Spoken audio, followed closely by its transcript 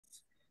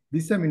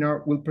This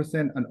seminar will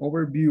present an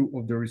overview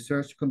of the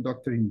research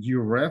conducted in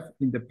GeoREF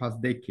in the past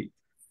decade.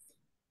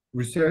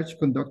 Research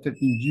conducted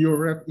in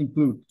GeoREF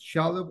include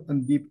shallow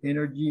and deep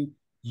energy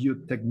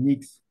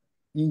geotechnics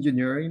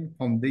engineering,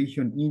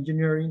 foundation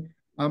engineering,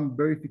 and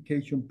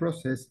verification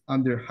process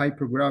under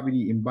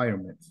hypergravity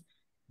environments.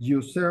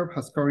 GeoCERF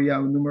has carried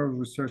out numerous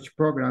research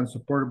programs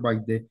supported by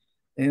the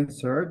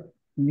NSERC,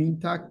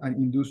 MINTAC, and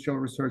Industrial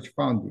Research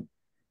Funding,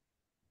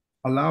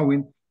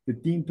 allowing the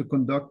team to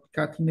conduct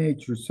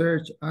cutting-edge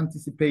research,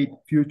 anticipate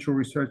future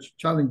research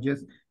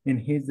challenges,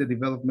 enhance the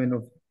development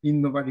of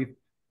innovative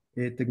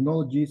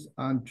technologies,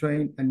 and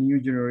train a new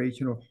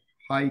generation of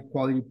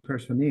high-quality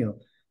personnel.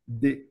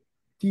 The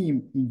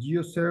team in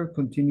GeoCERF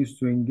continues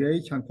to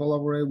engage and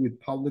collaborate with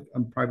public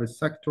and private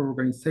sector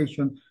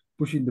organizations,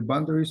 pushing the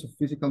boundaries of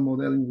physical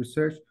modeling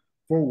research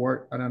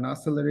forward at an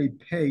accelerated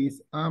pace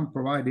and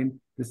providing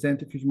the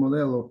centrifuge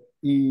model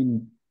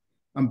in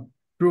and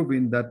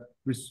proving that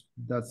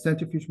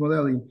centrifuge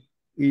modeling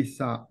is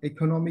an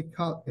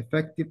economical,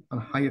 effective,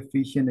 and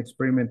high-efficient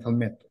experimental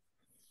method.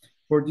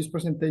 For this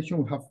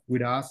presentation, we have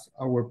with us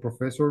our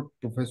Professor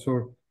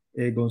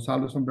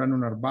Gonzalo Zambrano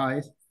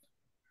Narvaez,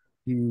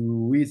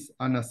 who is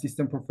an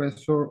assistant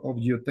professor of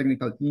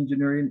geotechnical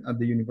engineering at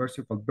the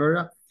University of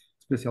Alberta,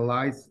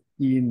 specialized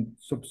in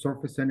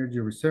subsurface energy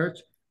research.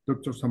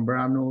 Dr.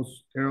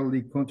 Zambrano's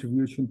early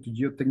contribution to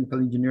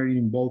geotechnical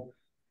engineering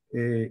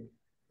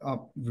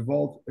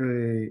revolved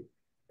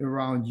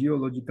around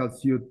geological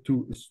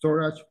CO2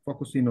 storage,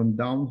 focusing on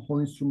downhole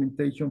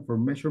instrumentation for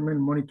measurement,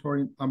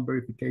 monitoring, and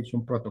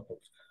verification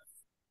protocols.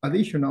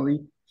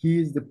 Additionally,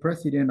 he is the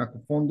president and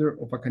co-founder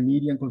of a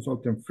Canadian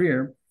consulting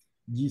firm,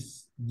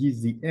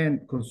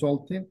 GZN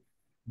Consulting,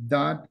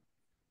 that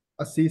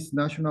assists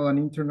national and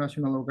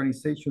international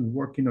organizations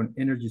working on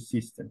energy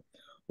systems.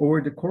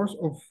 Over the course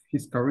of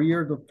his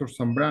career, Dr.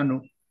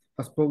 Zambrano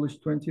has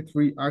published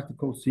 23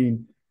 articles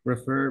in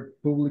referred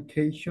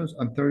publications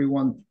and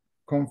 31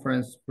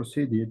 conference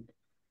proceedings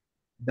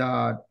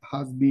that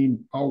has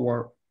been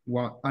our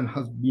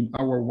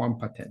one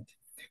patent.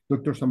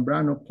 Dr.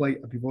 Zambrano played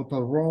a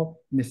pivotal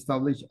role in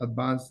establishing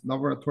advanced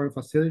laboratory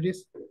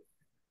facilities.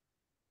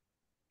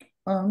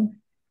 And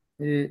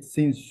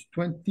since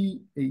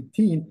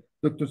 2018,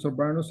 Dr.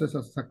 Zambrano serves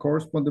as a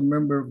corresponding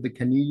member of the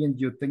Canadian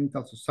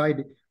Geotechnical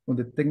Society on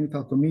the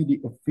Technical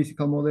Committee of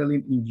Physical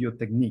Modeling in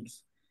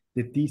Geotechnics,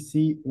 the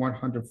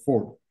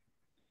TC-104.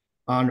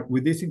 And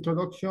with this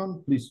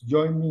introduction, please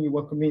join me in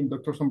welcoming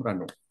Dr.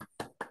 Zambrano.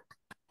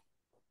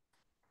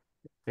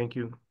 Thank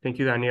you,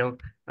 Daniel.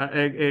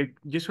 I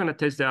just want to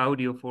test the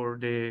audio for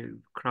the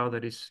crowd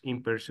that is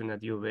in person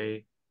at U of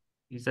A.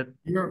 Is that?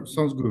 Yeah,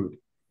 sounds good.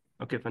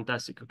 Okay,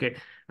 fantastic. Okay,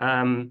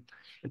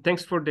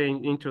 thanks for the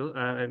intro.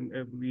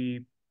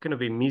 We kind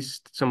of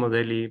missed some of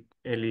the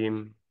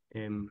early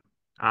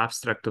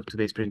abstract of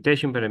today's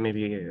presentation, but I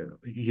maybe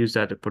use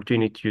that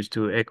opportunity just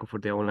to echo for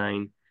the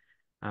online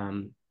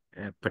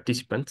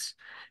participants.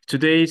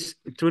 Today's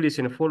truly is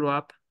in a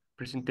follow-up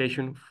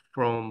presentation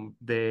from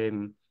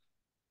the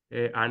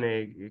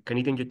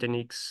Canadian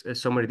Geotechnics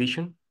summer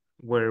edition,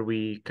 where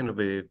we kind of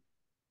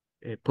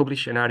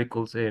publish an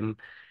article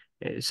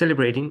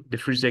celebrating the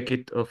first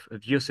decade of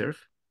GeoCERF,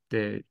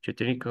 the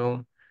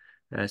Geotechnical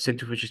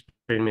Centrifuge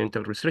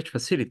Experimental Research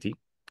Facility.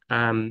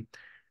 And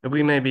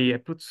we maybe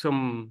put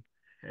some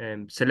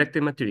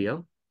selected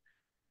material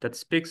that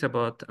speaks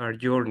about our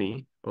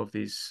journey of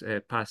these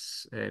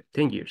past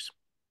 10 years.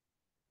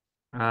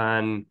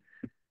 And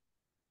let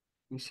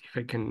me see if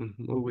I can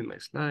move with my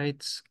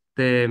slides.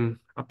 The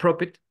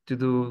appropriate to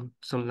do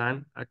some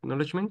land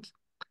acknowledgement.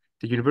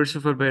 The University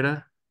of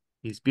Alberta,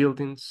 its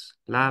buildings,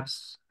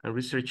 labs, and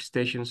research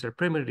stations are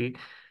primarily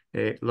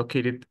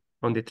located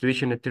on the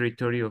traditional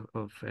territory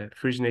of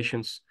First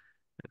Nations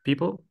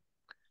people,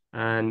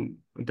 and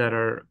that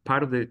are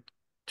part of the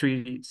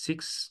Treaty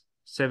 6,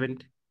 7,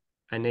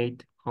 and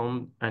 8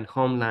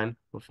 homeland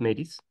of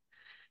Métis.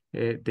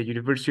 The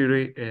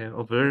University of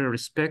Alberta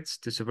respects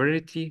the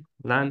sovereignty,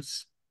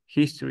 lands,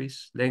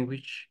 histories,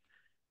 language,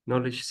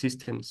 knowledge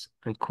systems,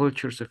 and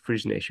cultures of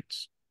First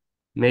Nations,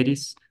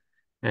 Métis,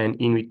 and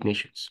Inuit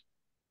nations.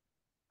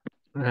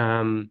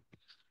 Diving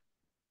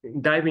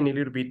a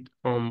little bit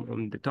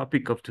on the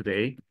topic of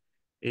today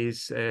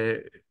is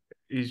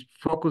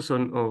focus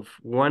on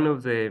one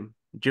of the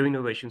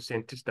GeoInnovation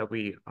centers that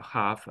we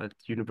have at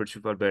University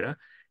of Alberta,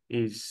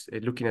 is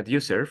looking at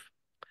GeoCERF.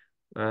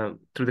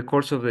 Through the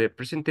course of the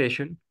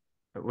presentation,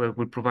 we'll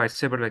provide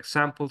several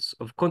examples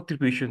of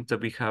contributions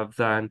that we have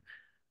done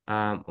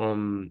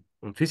on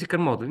physical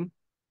modeling,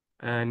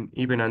 and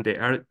even on the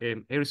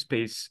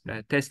aerospace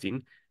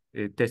testing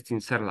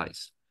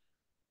satellites.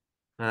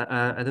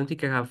 I don't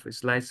think I have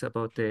slides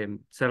about the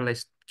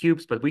satellite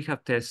cubes, but we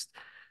have tested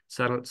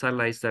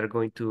satellites that are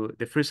going to,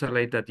 the first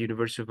satellite that the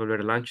University of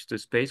Alberta launched to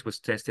space was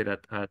tested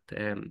at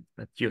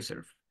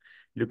GeoCERF,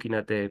 looking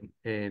at the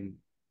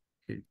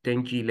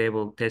 10G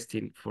level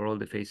testing for all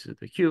the phases of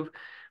the cube.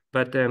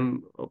 But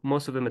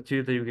most of the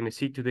material that you're going to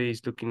see today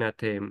is looking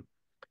at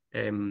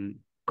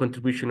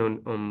contribution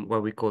on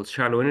what we call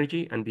shallow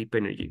energy and deep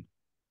energy.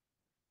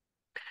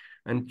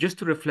 And just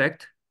to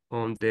reflect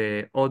on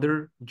the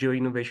other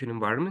GeoInnovation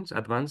environments,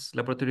 advanced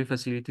laboratory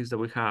facilities that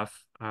we have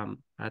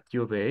at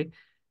U of A,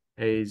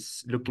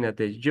 is looking at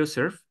the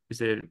GeoCERF.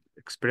 It's an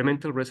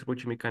experimental reservoir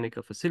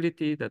geomechanical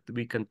facility that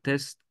we can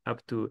test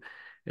up to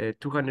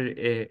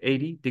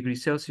 280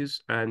 degrees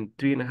Celsius and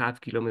 3.5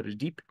 kilometers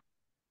deep.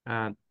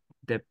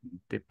 The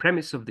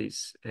premise of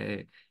this,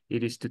 it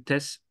is to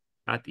test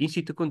at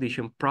in-situ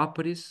condition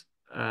properties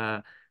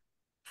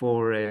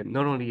for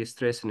not only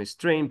stress and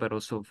strain, but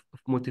also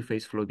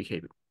multi-phase flow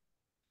behavior.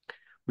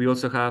 We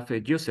also have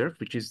GeoCERF,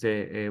 which is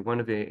the one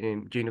of the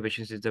GeoInnovation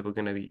systems that we're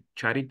going to be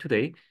chatting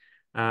today,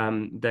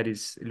 that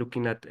is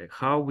looking at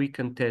how we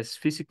can test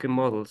physical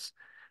models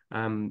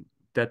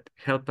that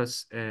help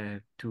us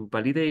to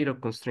validate or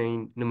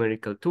constrain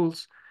numerical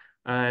tools.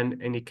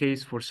 And in the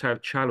case for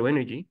shallow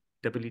energy,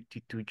 the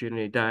ability to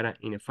generate data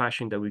in a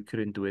fashion that we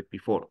couldn't do it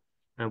before.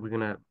 And we're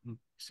going to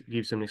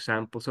give some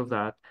examples of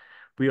that.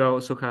 We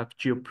also have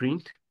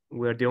GeoPRINT.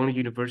 We're the only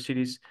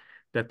universities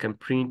that can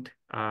print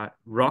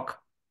rock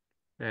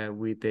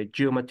with the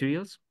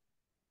geomaterials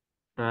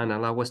and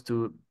allow us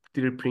to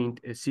 3D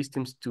print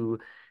systems to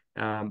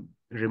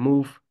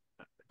remove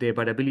the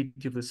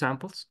variability of the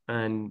samples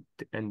and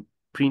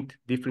print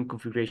different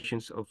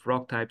configurations of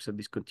rock types of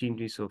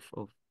discontinuities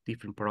of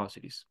different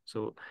porosities.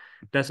 So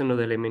that's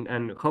another element.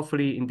 And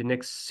hopefully in the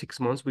next 6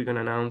 months, we're going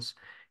to announce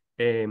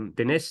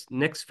the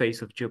next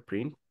phase of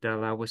GeoPRINT that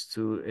allow us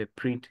to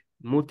print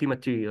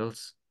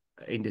multi-materials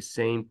in the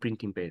same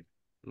printing bed,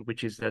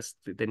 which is that's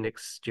the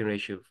next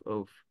generation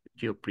of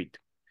GeoPRINT.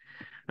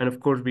 And of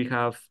course, we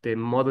have the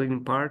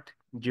modeling part,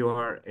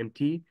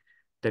 GeoRMT,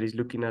 that is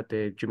looking at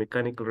the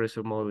geomechanical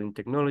reservoir modeling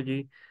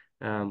technology,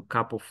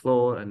 couple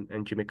flow and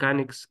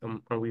geomechanics.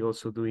 And we're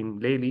also doing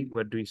lately,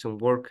 we're doing some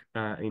work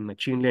in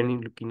machine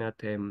learning, looking at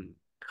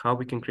how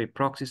we can create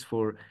proxies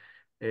for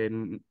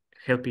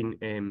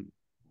helping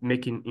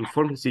making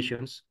informed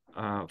decisions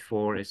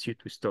for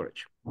CO2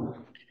 storage.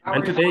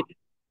 And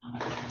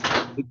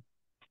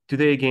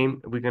today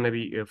again, we're going to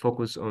be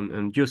focused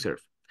on GeoCERF.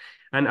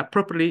 And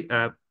appropriately,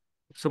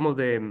 some of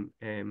the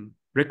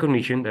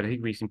recognition that I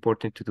think is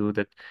important to do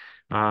that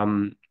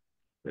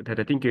that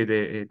I think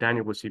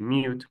Daniel was in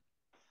mute.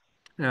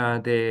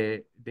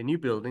 The new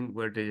building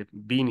where the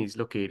bean is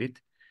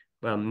located,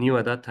 well, new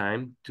at that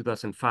time,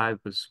 2005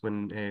 was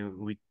when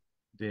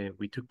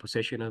we took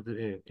possession of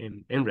the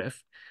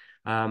NREF.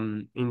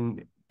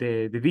 In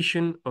the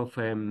vision of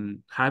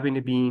having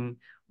a bean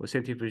or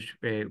centrifuge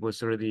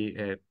was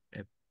already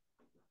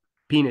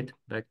pinned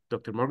by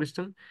Dr.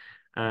 Morgenstern.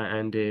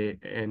 And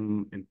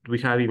we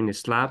have even a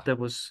slab that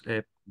was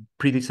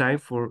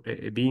pre-designed for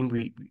a beam.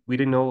 We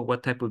didn't know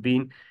what type of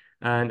beam,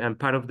 and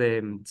part of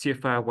the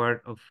CFI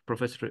award of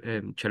Professor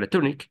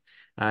Chalaturnyk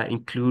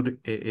include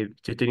a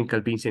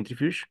geotechnical beam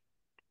centrifuge.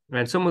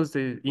 And some of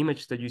the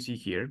images that you see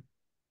here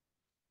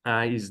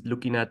is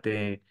looking at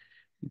the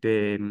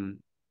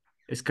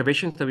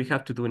excavations that we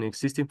have to do in an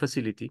existing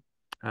facility.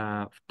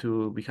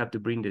 We have to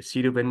bring the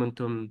City of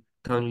Edmonton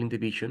tunneling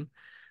division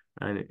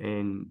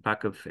and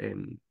back of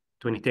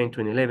 2010,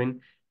 2011,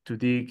 to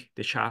dig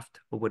the shaft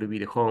of what would be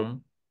the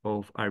home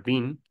of our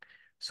beam.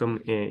 Some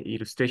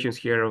illustrations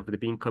here of the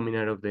beam coming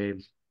out of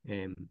the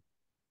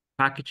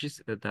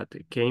packages that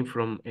came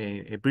from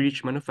a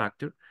British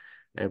manufacturer,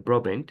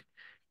 Broadbent,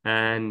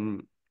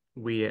 and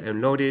we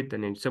unloaded.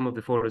 And in some of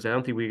the photos, I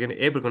don't think we're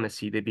ever gonna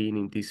see the beam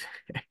in this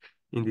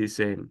in this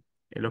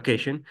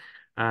location,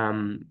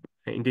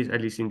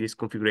 at least in this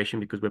configuration,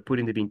 because we're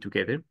putting the beam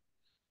together.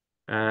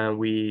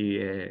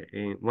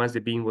 Once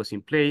the beam was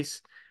in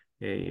place,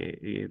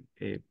 a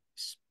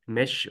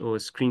mesh or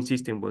screen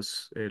system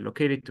was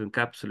located to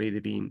encapsulate the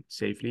beam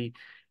safely.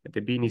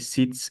 The beam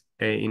sits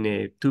in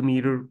a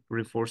 2-meter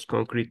reinforced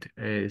concrete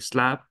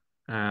slab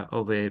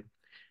of a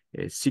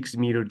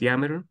 6-meter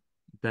diameter.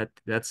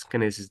 That's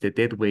kind of the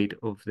dead weight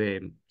of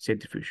the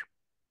centrifuge.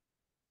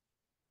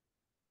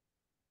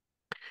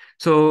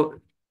 So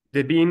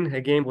the beam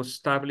again was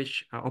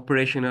established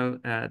operational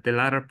the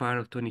latter part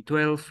of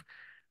 2012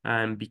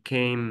 and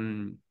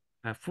became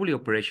fully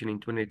operational in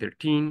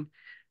 2013,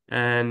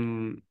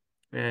 and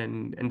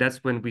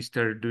that's when we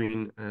started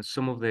doing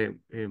some of the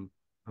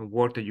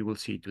work that you will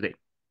see today.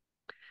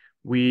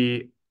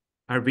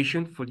 Our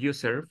vision for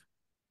GeoCERF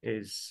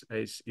is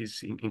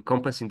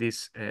encompassing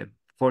these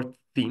 4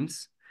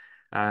 themes: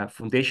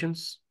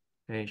 foundations,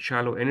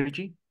 shallow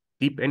energy,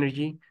 deep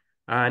energy,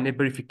 and a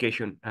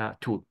verification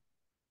tool.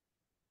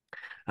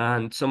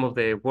 And some of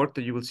the work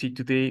that you will see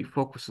today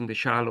focus on the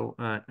shallow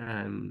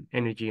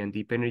energy and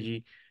deep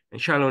energy. And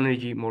shallow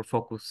energy more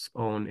focused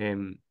on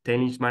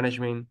tailings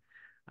management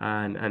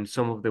and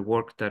some of the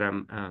work that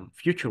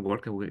future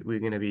work. We're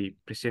going to be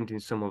presenting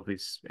some of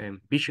this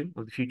vision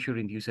of the future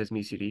in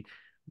geoseismicity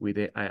with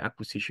the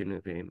acquisition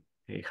of a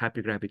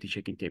happy gravity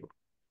checking table.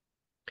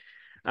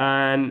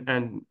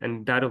 And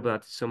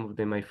that some of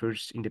my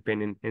first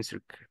independent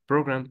NSERC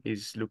program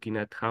is looking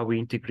at how we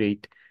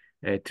integrate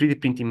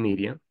 3D printing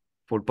media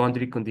for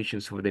boundary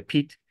conditions for the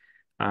pit,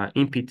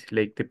 in-pit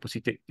lake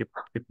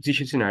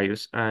deposition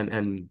scenarios,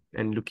 and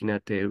looking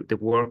at the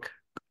work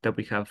that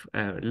we have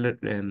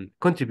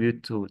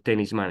contribute to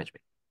tailings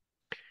management.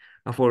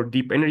 And for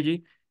deep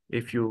energy,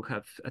 if you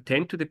have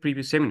attended to the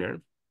previous seminar,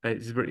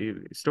 it's very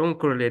strong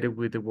correlated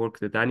with the work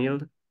that Daniel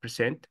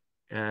present.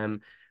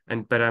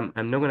 But I'm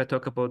not going to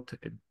talk about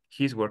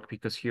his work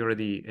because he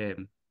already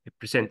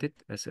presented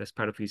as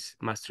part of his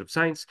Master of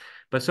Science.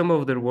 But some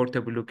of the work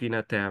that we're looking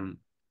at,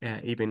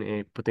 even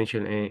a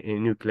potential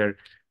nuclear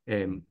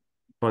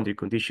boundary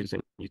conditions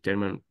and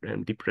geothermal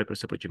deep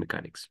reservoir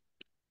geomechanics,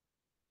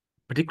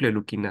 particularly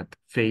looking at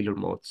failure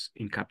modes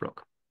in cap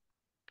rock.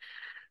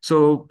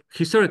 So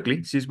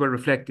historically, since we're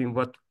reflecting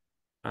what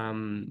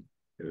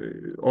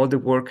all the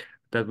work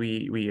that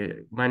we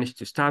managed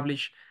to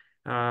establish,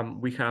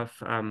 we have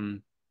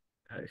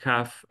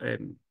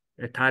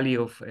a tally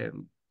of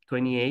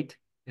 28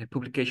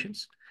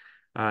 publications,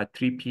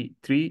 three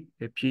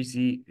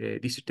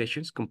PhD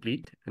dissertations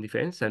complete and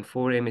defense, and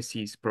 4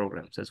 MSCs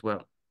programs as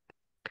well.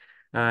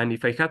 And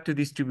if I have to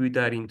distribute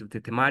that into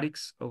the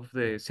thematics of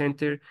the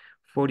center,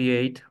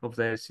 48 of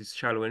those is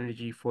shallow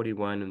energy,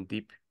 41 on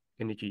deep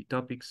energy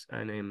topics,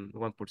 and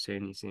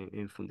 1% is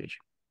in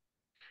foundation.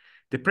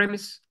 The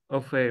premise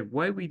of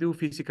why we do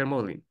physical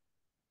modeling.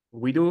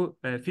 We do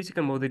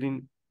physical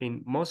modeling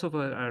in most of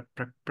our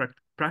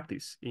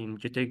practice in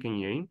geotechnical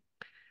engineering.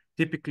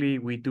 Typically,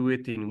 we do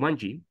it in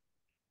 1G,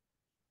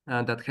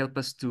 and that help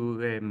us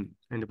to,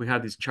 and we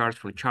have this chart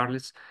from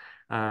Charles,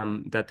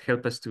 that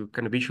help us to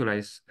kind of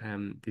visualize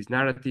this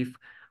narrative,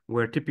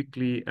 where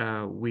typically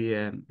we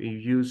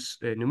use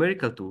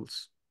numerical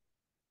tools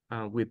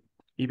with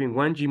even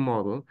 1G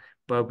model,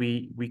 but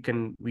we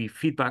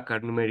feedback our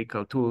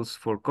numerical tools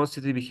for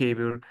constitutive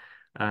behavior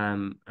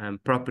and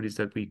properties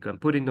that we can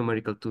put in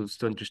numerical tools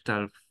to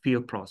understand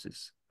field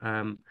process.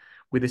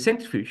 With the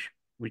centrifuge,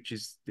 which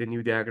is the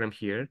new diagram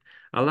here,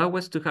 allow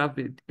us to have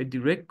a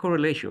direct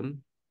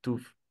correlation to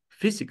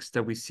physics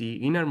that we see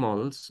in our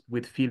models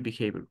with field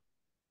behavior.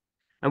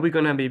 And we're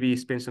gonna maybe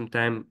spend some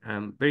time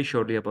very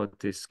shortly about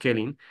the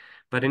scaling,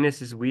 but in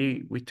essence,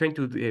 we try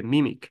to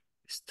mimic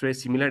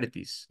stress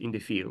similarities in the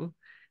field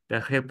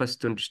that help us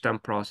to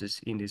understand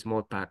process in the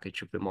small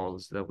package of the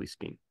models that we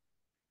spin.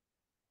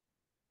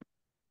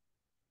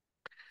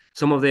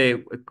 Some of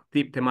the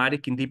deep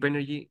thematic in deep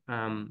energy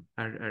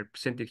are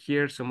presented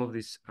here. Some of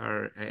these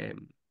are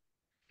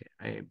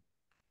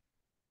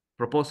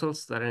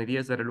proposals that are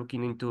ideas that are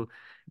looking into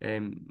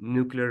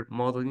nuclear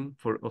modeling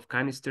of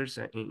canisters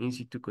in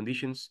in-situ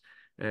conditions.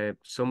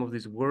 Some of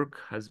this work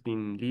has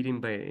been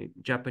leading by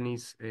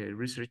Japanese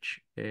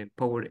Research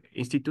Power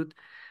Institute.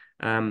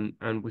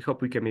 And we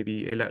hope we can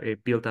maybe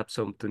build up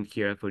something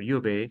here for U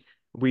of A.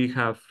 We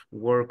have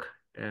work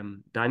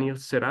Daniel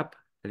set up,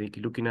 I think,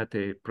 looking at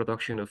the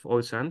production of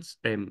oil sands,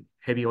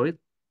 heavy oil,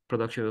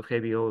 production of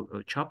heavy oil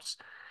chops.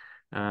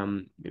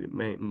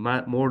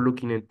 More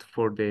looking at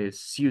for the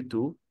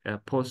CO2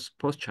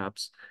 post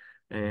chops,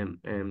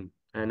 and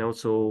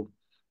also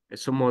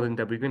some modeling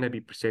that we're going to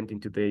be presenting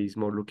today is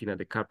more looking at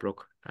the cap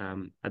rock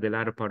at the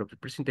latter part of the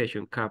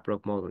presentation, cap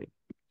rock modeling.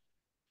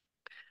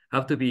 I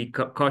have to be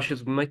cautious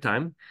with my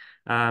time.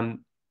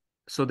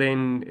 So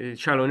then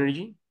shallow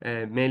energy,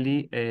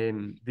 mainly,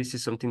 this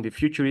is something the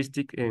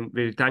futuristic and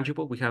very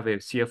tangible. We have a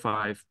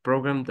CFI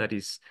program that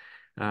is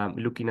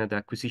looking at the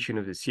acquisition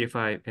of the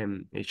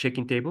CFI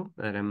checking table,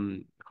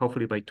 and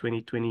hopefully by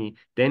 2020,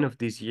 the end of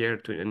this year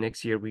to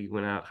next year, we're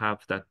gonna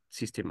have that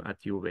system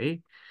at U of A.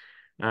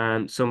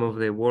 And some of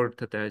the work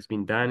that has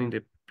been done in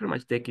the pretty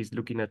much decades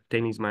looking at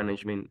tailings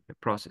management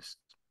process.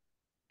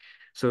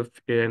 So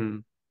if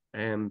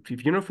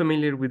you're not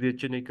familiar with the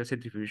geotechnical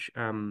centrifuge,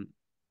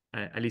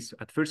 at least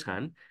at first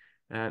hand,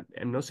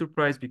 I'm not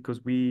surprised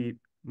because we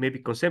maybe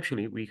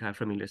conceptually we have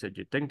familiar as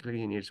geotechnical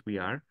engineers we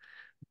are,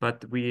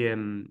 but we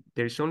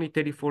there's only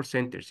 34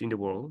 centers in the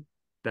world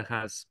that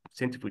has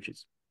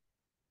centrifuges,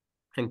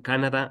 and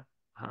Canada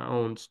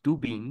owns 2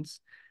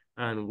 beans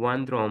and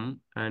 1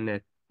 drum, and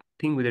I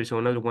think there's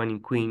another one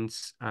in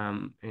Queens,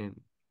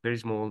 very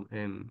small,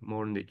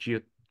 more in the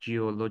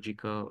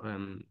geological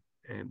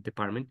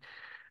department.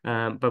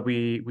 But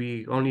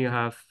we only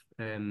have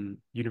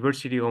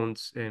university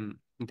owns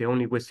the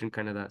only Western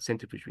Canada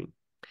centrifuge bean.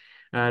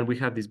 And we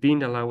have this bean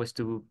that allow us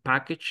to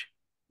package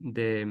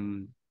the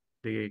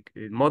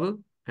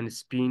model and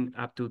spin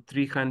up to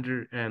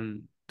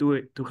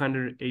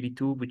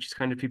 282, which is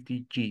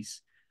 150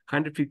 Gs,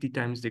 150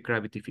 times the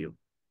gravity field.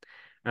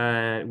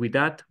 With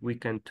that, we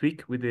can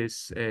tweak with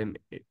this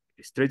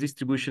stress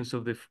distributions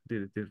of the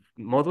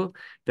model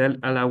that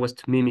allow us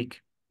to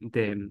mimic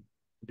the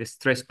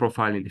stress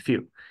profile in the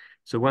field.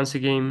 So once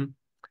again,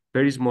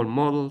 very small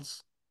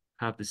models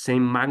have the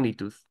same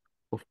magnitude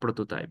of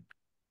prototype.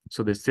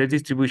 So the stress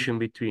distribution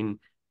between,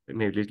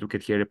 maybe let's look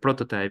at here, a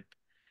prototype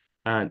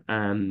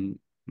and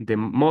the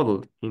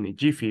model in a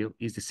G field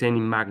is the same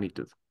in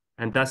magnitude.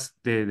 And that's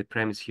the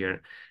premise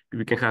here.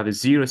 We can have a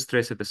 0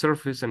 stress at the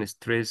surface and a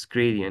stress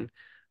gradient,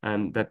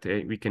 and that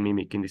we can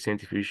mimic in the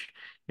centrifuge,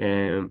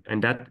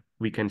 and that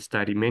we can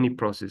study many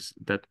processes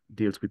that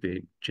deals with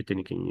the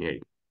geotechnical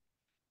engineering.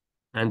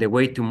 And the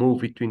way to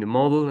move between the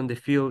model and the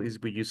field is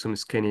we use some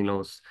scaling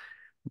laws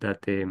that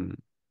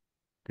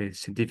the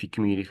scientific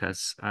community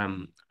has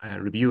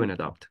reviewed and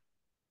adopted.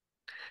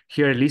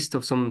 Here a list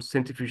of some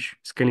centrifuge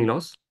scaling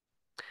laws.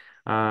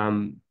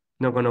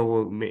 Not gonna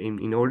go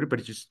in order,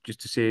 but just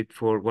to say it,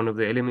 for one of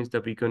the elements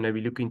that we're gonna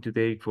be looking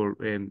today for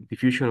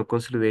diffusion or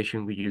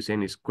consolidation, we use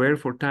n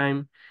squared for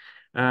time.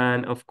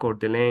 And of course,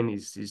 the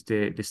length is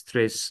the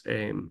stress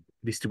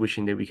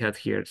distribution that we have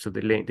here. So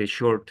the length,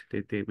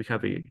 we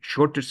have a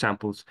shorter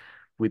samples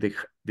with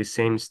the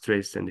same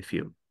stress than the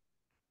field.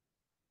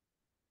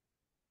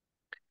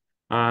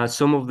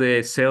 Some of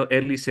the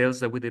early cells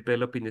that we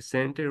developed in the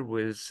center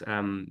was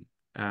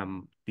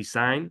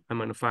designed and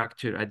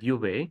manufactured at U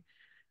of A.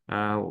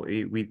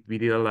 We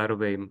did a lot of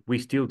we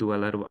still do a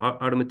lot of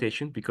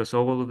automation because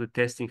all of the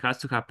testing has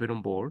to happen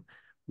on board.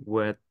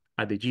 With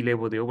at the G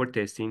level, the over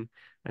testing.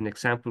 An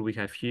example we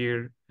have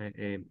here,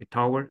 a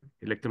tower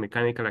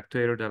electromechanical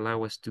actuator that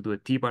allow us to do a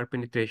T-bar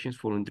penetrations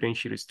for undrained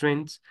shear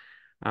strengths.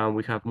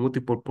 We have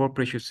multiple pore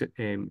pressure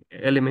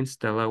elements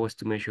that allow us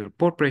to measure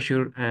pore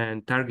pressure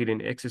and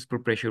targeting excess pore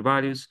pressure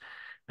values.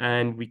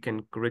 And we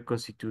can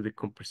reconstitute the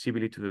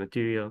compressibility to the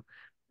material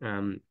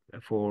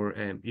for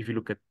if you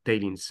look at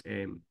tailings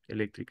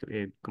electrical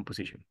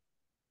composition.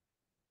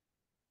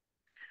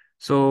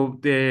 So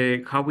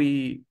the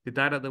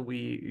data that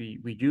we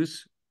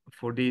use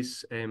for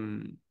this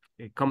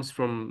it comes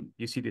from,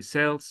 you see the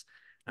cells,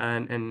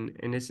 and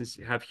in essence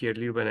you have here a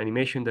little bit of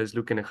animation that's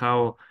looking at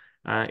how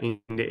in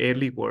the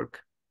early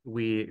work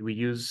we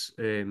use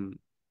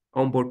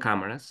onboard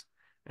cameras.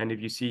 And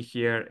if you see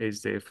here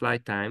is the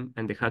flight time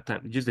and the hot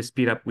time, just the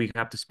speed up, we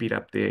have to speed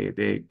up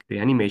the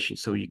animation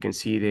so you can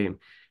see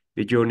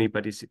the journey,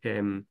 but it's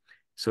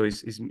so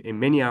it's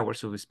many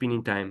hours of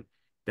spinning time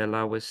that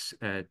allow us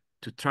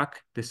to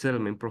track the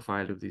settlement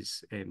profile of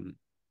this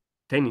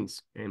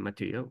tailings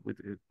material with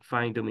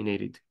fine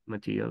dominated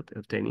material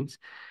of tailings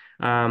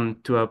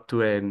to up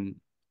to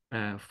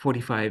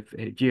 45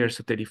 years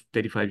or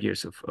 35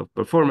 years of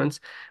performance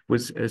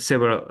with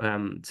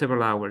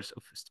several hours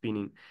of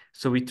spinning.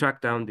 So we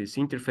track down this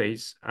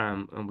interface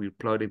and we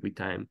plot it with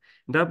time.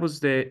 That was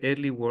the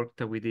early work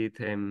that we did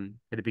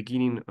at the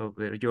beginning of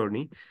the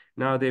journey.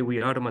 Now that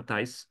we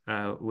automatize,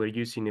 we're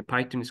using a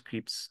Python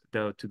scripts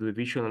to do a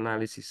visual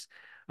analysis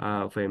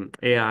of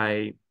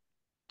AI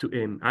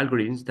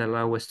algorithms that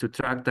allow us to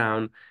track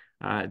down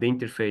the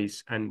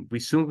interface. And we're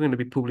soon going to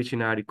be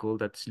publishing an article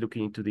that's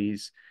looking into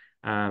this,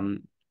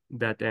 and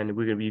we're going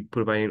to be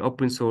providing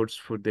open source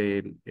for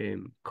the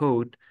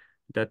code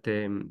that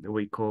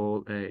we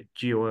call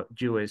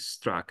GeoS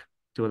track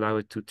to allow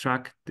it to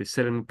track the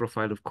settlement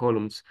profile of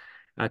columns.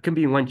 Can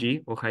be in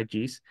 1G or high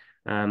Gs.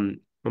 And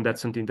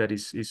that's something that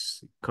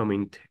is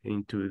coming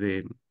into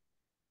the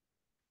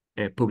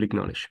public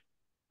knowledge.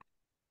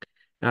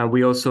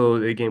 We also,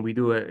 again, we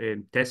do a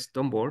test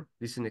on board.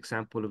 This is an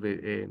example of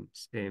a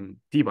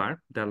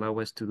T-bar that allow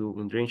us to do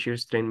undrained shear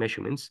strain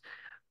measurements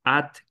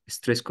at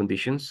stress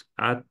conditions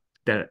that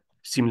are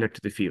similar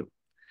to the field.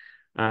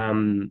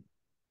 Some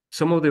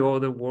of the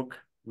other work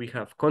we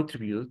have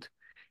contributed,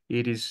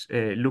 it is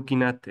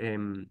looking at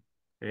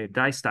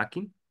dry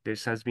stacking. There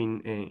has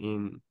been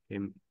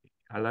in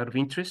a lot of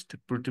interest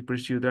to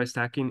pursue dry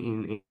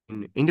stacking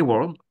in the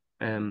world.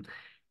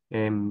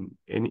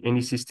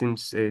 Any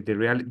systems,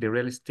 the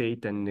real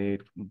estate and the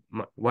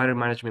water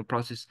management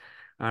process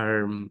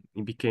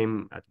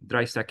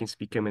dry stacking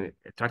became an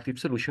attractive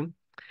solution.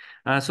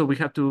 So we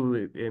have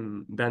to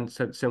done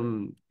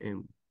some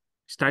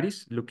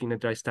studies looking at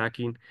dry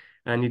stacking.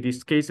 And in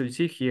this case, that you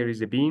see here is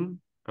the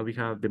beam, and we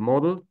have the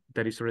model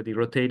that is already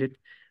rotated.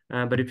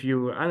 But if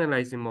you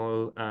analyze the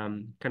model,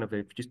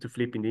 just to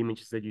flip in the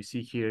images that you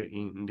see here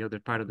in the other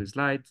part of the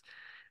slides,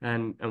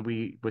 and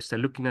we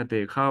start looking at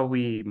how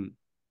we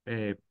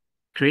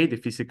create the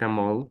physical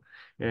model,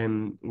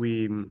 and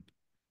we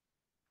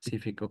see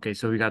if okay,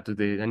 so we got to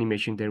the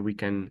animation there. We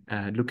can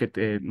look at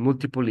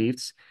multiple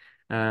lifts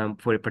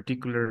for a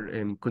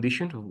particular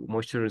condition of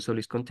moisture and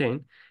solids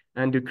contained,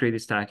 and to create the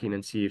stacking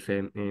and see if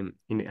in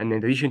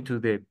addition to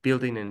the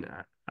building and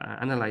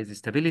analyze the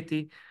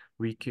stability,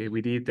 we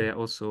did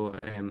also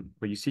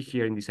what you see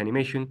here in this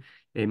animation,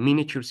 a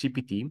miniature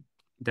CPT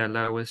that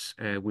allow us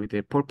with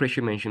the pore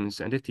pressure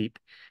measurements and the tip,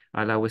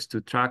 allow us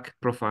to track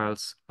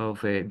profiles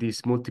of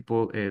these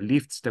multiple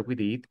lifts that we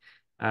did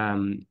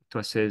to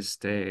assess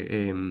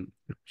the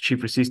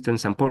shift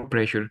resistance and pore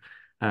pressure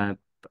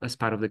as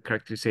part of the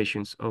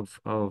characterizations of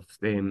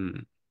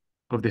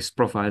these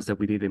profiles that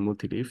we did in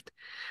multi-lift.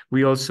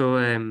 We also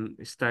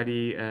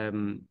study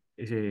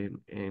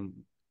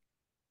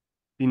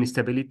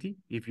instability.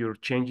 If you're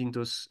changing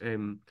those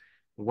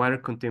water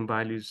content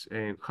values,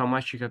 how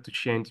much you have to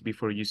change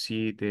before you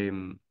see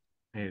the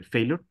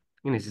failure,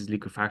 and this is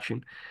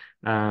liquefaction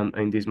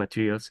in these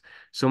materials.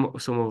 Some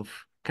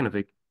of kind of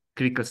a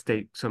critical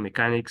state, some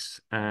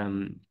mechanics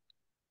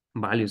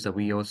values that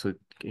we also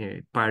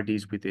pair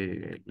these with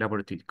the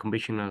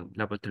conventional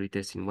laboratory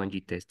testing,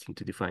 1G testing,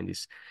 to define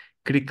this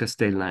critical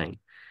state line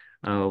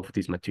of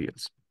these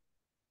materials.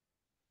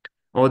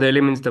 All the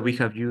elements that we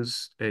have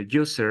used,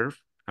 GeoCERF,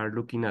 are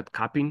looking at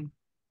capping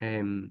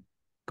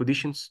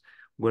conditions.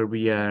 where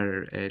we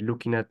are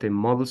looking at the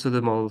models of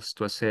the models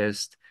to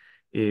assess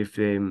if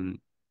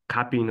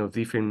capping of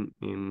different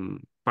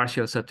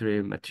partial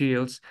saturated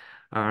materials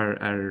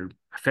are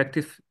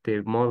effective,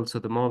 the models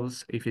of the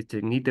models, if it's a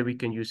technique that we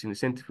can use in the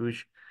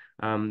centrifuge.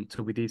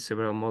 So we did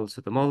several models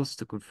of the models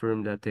to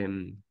confirm that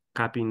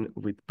capping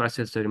with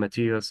partial saturated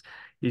materials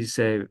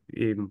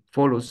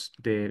follows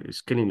the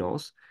scaling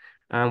laws.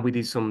 And we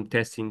did some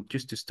testing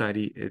just to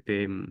study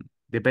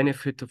the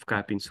benefit of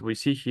capping. So we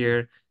see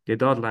here the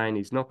dot line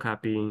is not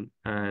capping,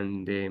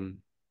 and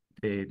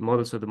the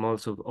models of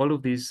all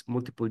of these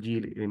multiple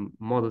G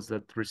models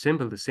that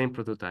resemble the same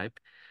prototype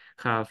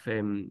have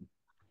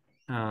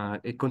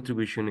a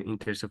contribution in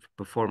terms of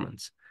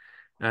performance,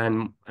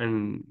 and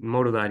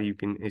more of that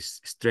even is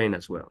strain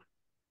as well.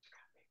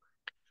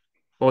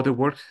 Other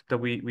work that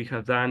we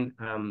have done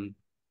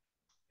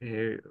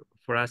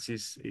for us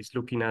is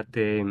looking at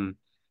the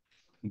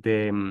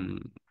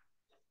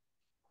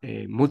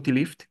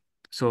multi-lift.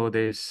 So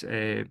there's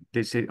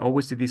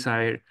always the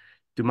desire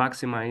to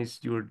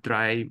maximize your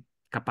dry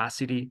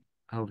capacity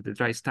of the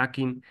dry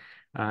stacking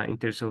in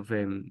terms of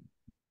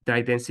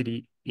dry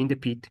density in the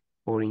pit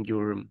or in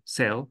your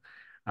cell,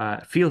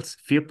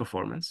 field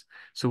performance.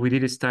 So we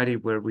did a study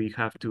where we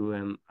have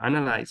to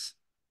analyze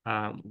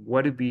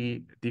what would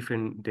be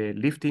different, the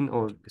lifting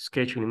or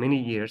schedule in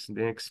many years, in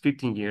the next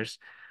 15 years,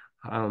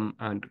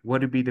 and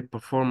what would be the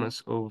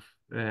performance of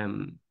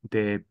in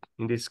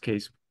this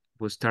case,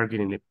 was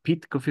targeting a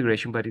pit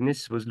configuration, but in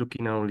this was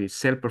looking at only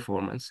cell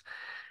performance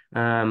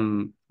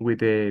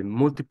with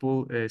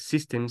multiple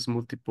systems,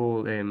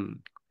 multiple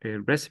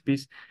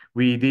recipes.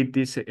 We did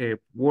this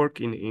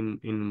work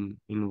in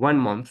 1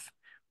 month.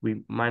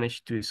 We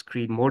managed to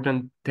screen more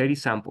than 30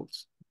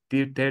 samples,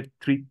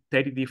 30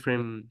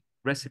 different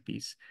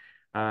recipes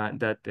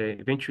that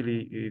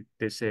eventually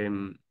there's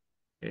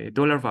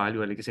dollar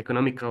value, like it's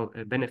economical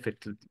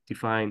benefit to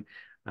define.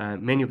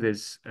 Many of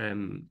these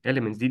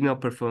elements did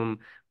not perform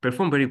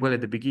very well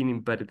at the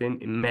beginning, but then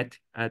it met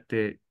at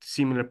the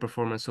similar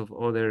performance of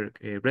other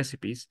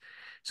recipes.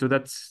 So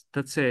that's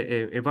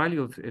a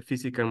value of a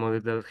physical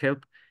model that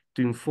help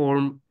to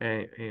inform,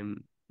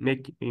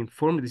 make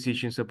informed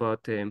decisions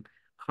about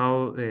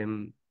how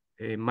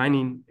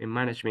mining and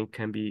management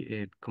can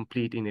be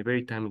complete in a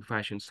very timely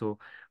fashion. So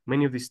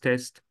many of these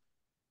tests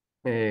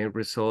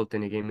result,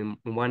 and again,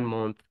 in 1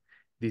 month,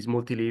 this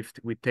multi-lift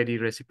with 30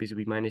 recipes,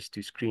 we managed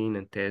to screen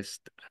and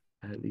test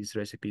these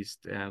recipes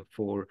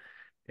to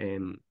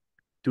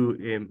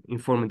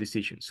inform a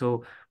decision.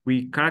 So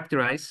we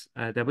characterize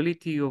the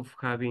ability of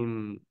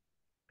having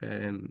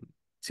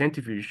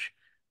centrifuge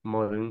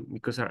modeling,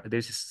 because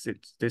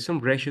there's some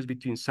ratios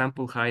between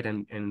sample height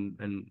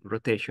and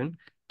rotation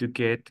to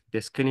get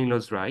the scaling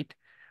laws right.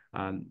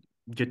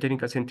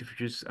 Geotechnical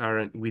centrifuges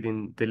are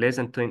within the less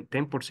than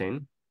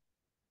 10%.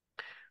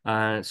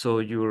 So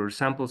your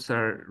samples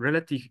are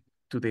relative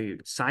to the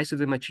size of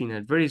the machine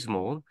are very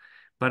small,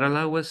 but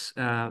allow us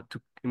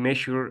to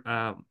measure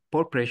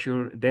pore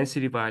pressure,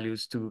 density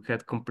values, to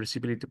have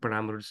compressibility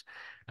parameters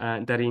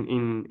that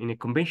in a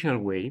conventional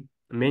way,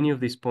 many of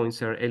these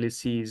points are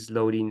LSCs,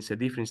 loadings at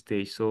different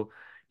stage. So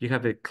you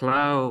have a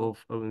cloud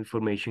of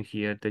information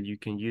here that you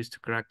can use to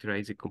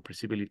characterize the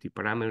compressibility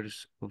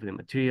parameters of the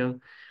material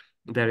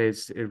that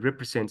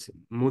represents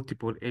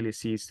multiple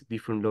LSCs,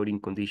 different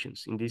loading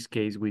conditions. In this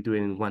case, we do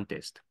it in 1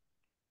 test.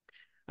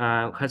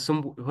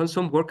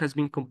 Some work has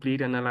been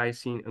complete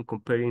analyzing and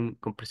comparing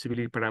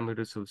compressibility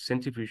parameters of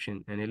centrifuge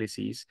and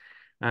LSCs,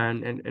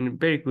 and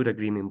very good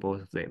agreement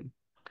both of them.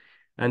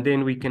 And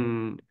then we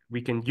can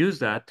use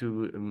that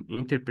to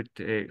interpret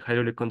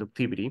hydraulic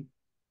conductivity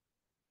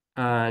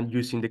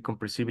using the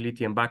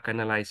compressibility and back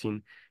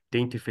analyzing the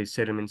interface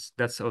sediments.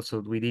 That's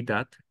also, we did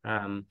that.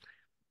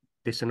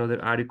 There's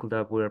another article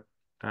that we're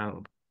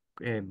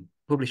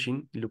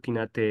publishing, looking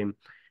at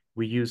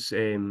we use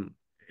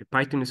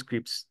Python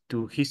scripts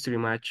to history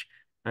match,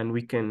 and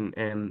we can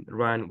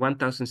run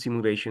 1,000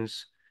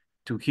 simulations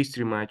to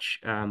history match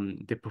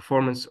the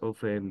performance of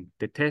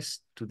the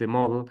test to the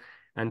model,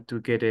 and to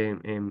get a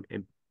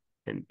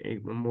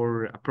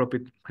more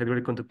appropriate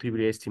hydraulic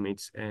conductivity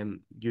estimates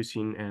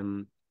using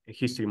a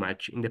history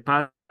match. In the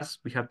past,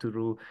 we have to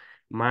do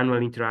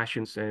manual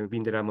interactions,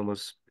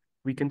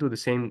 we can do the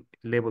same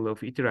level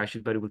of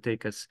iterations, but it will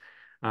take us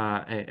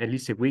at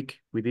least a week.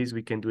 With this,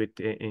 we can do it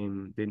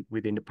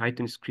within the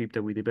Python script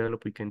that we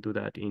develop. We can do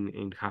that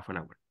in half an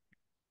hour.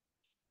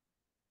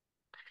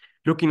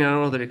 Looking at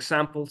other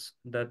examples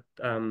that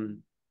the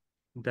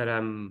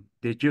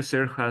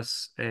GeoCERF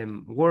has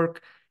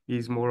work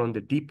is more on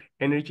the deep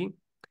energy.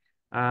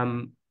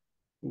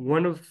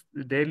 One of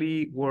the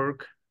daily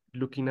work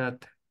looking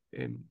at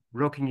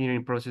rock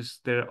engineering process,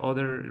 there are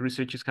other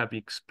researchers have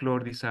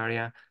explored this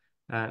area.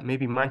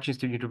 Maybe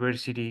Manchester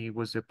University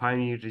was the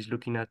pioneer is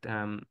looking at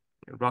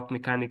rock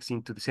mechanics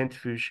into the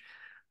centrifuge.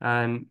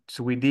 And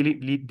so we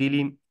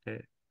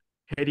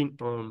heading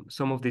on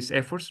some of these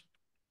efforts,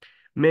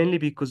 mainly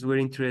because we're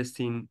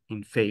interested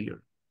in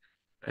failure.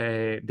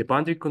 The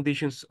boundary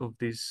conditions of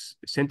this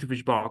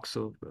centrifuge box,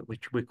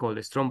 which we call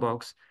a strong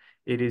box,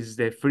 it is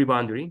the free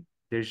boundary.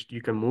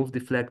 you can move,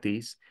 deflect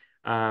these,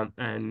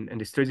 and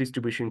the stress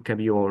distribution can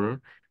be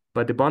ordered.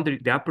 But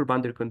the upper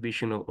boundary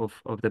condition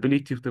of the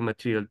ability of the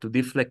material to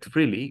deflect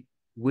freely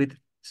with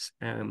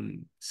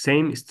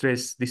same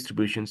stress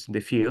distributions in the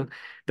field,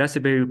 that's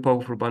a very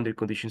powerful boundary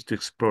conditions to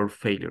explore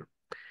failure.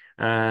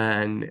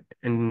 And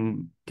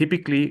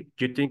typically,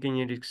 geotechnical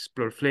engineers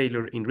explore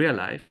failure in real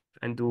life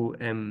and do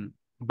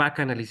back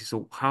analysis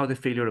of how the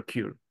failure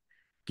occurred.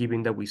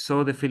 Given that we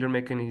saw the failure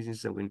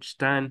mechanisms and we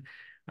understand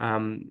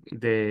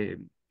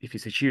if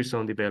it's a shear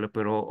zone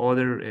developer or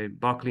other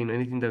buckling or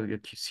anything that we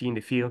see in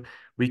the field,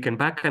 we can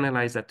back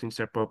analyze that to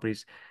insert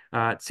properties.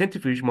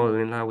 Centrifuge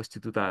modeling allows us to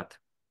do that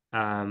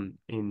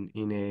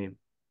in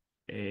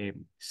a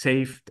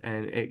safe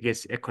and I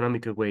guess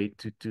economical way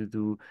to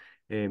do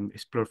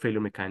explore failure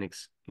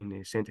mechanics in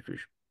a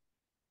centrifuge.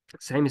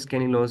 Same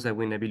scanning laws that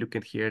we're gonna be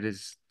looking here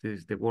is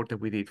the work that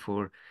we did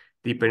for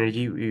deep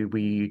energy.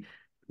 We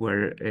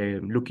were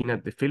looking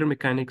at the failure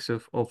mechanics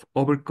of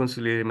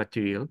over-consolidated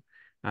material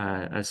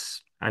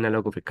as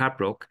analog of a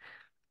caprock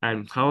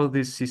and how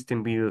this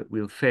system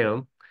will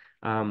fail.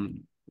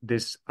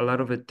 There's a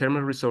lot of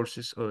thermal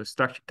resources or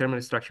thermal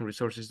extraction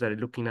resources that are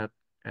looking at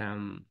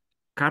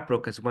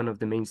caprock as one of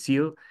the main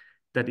seal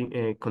that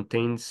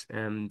contains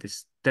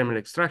this thermal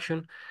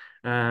extraction.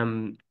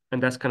 And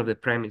that's kind of the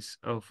premise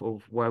of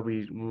why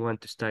we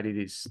want to study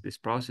this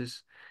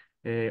process.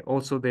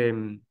 Also,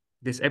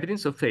 there's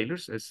evidence of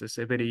failures, as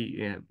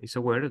everybody is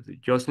aware.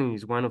 Jocelyn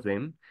is one of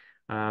them.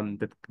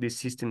 That these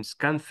systems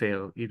can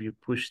fail if you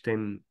push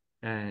them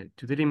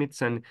to the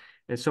limits. And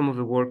some of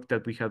the work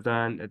that we have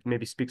done that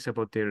maybe speaks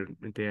about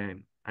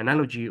the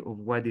analogy of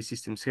why these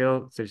systems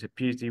fail. There's a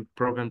PhD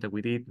program that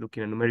we did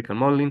looking at numerical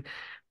modeling,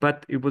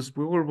 but we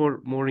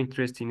were more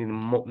interested in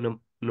the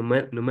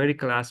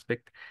numerical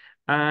aspect.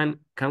 And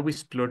can we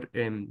explore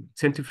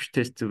centrifuge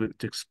tests to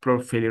explore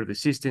failure of the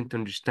system, to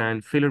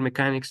understand failure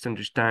mechanics, to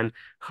understand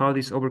how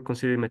these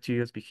over-considered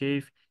materials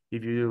behave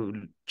if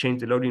you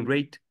change the loading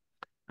rate?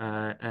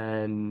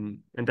 And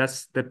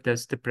that's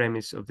the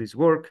premise of this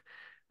work.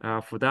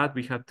 For that,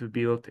 we have to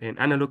build an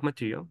analog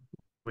material.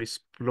 We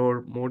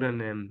explore more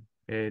than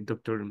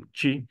Dr.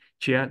 Chia,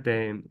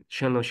 the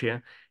Shenlong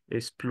Chia,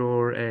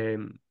 explore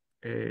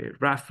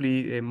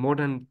roughly more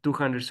than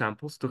 200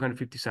 samples,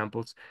 250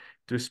 samples,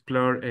 to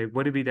explore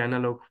what would be the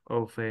analog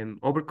of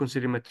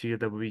over-considered material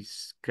that we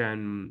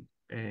can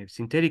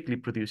synthetically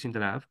produce in the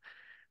lab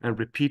and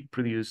repeat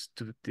produce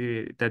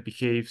that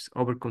behaves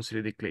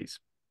over-considered clays.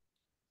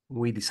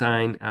 We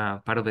design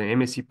part of the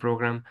MSc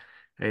program.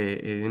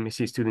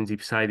 MSc students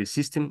design the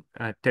system,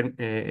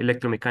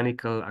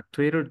 electromechanical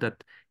actuator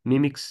that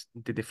mimics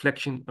the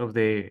deflection of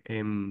the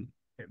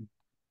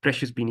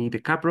pressures beneath the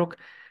caprock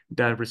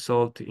that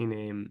result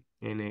in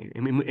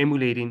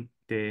emulating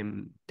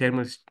the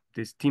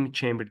steam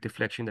chamber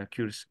deflection that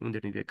occurs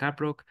underneath the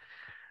caprock.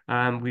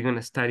 We're going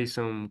to study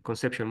some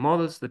conceptual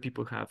models that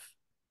people have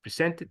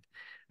presented.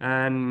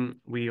 And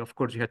of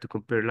course, you have to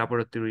compare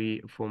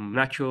laboratory from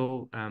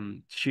natural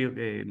shield,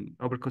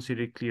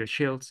 over-considered clear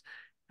shells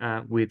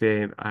with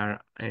our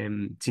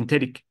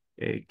synthetic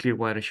clear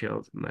water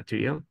shell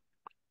material,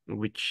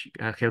 which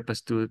help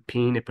us to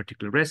pin a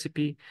particular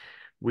recipe.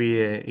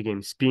 We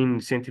again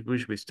spin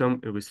centrifuge with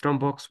strong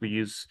box.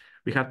 We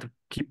have to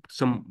keep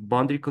some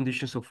boundary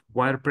conditions of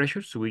water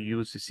pressure. So we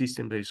use a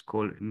system that is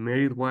called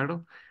Marriott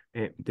water.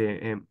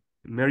 The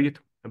Marriott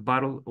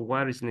bottle of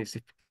water is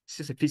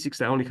just a physics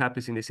that only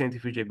happens in the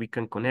centrifuge that we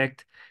can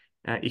connect.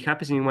 It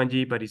happens in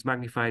 1G, but it's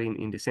magnified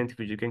in the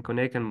centrifuge. You can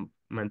connect and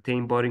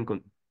maintain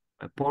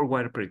pore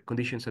water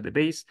conditions at the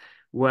base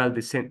while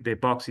the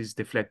box is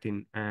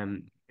deflecting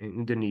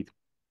underneath.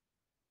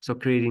 So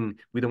we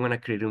don't want to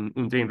create an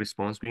drain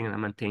response. We want to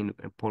maintain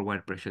a pore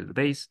water pressure at the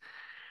base.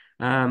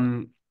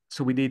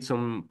 So we did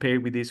some pair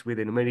with this with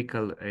a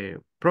numerical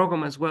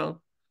program as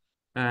well.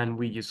 And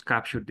we just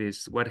captured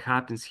what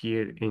happens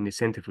here in the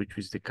centrifuge,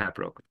 which is the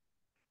caprock.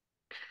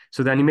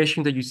 So the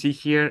animation that you see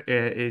here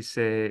is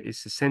a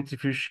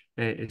centrifuge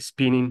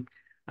spinning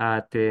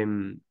at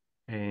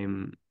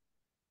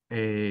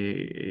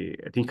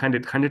I think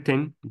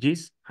 110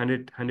 Gs,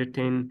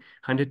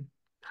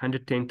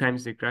 110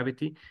 times the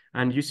gravity,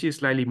 and you see it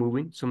slightly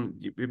moving,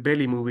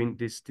 barely moving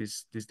this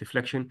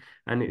deflection,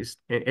 and it's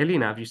early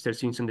enough you start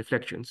seeing some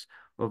deflections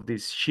of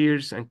these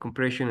shears and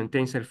compression and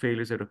tensile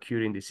failures that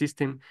occur in the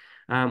system.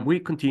 We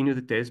continue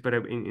the test, but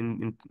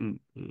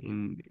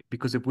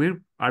because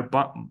our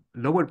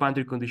lower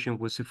boundary condition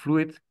was a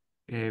fluid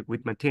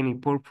with maintaining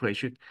pore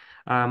pressure,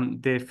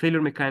 the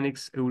failure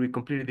mechanics will be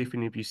completely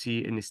different if you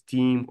see in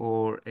steam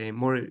or a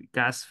more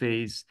gas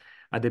phase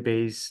at the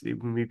base.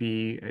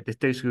 Maybe the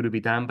test will be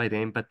done by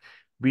them, but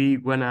we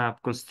want to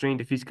constrain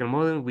the physical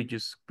model with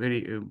just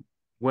very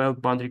well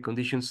boundary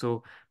conditions.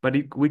 So, but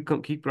we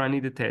can keep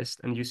running the test,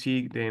 and you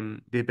see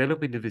them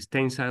developing the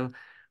tensile,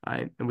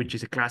 which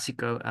is a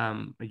classical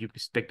you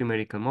expect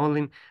numerical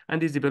modeling,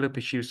 and this develop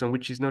a shear zone,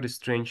 which is not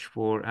strange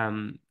for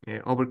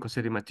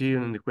over-considered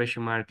material, and the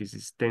question mark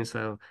is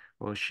tensile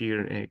or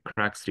shear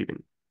cracks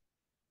driven.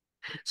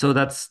 So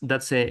that's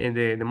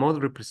the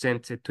model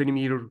represents a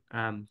 20-meter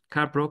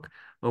cap rock,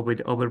 with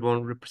the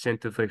overbone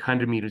represented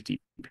 100 meters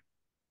deep.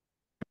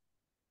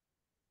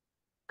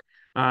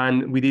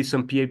 And we did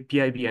some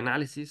PIV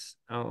analysis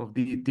of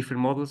the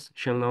different models.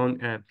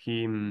 Shenlong,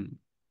 he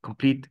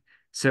complete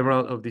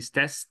several of these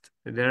tests.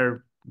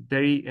 They're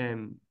very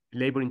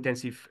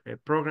labor-intensive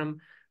program,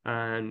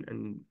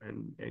 and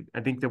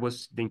I think that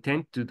was the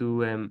intent to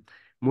do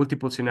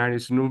multiple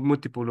scenarios,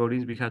 multiple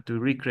loadings. We had to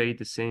recreate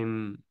the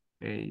same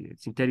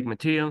synthetic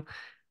material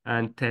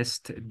and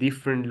test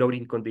different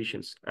loading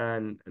conditions.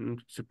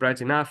 And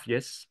surprising enough,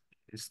 yes,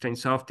 strain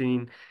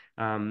softening,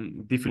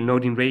 different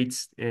loading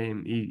rates,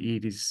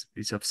 it is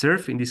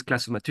observed in this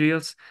class of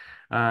materials,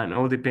 and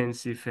all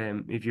depends if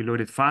you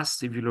load it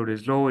fast, if you load it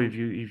slow, if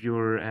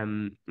you're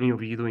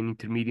doing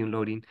intermediate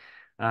loading.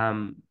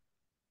 So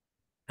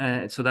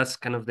that's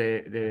kind of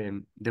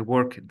the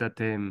work that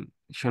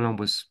Shenlong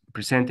was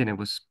presenting. It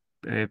was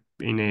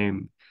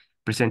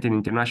presented in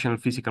International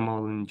Physical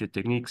Model in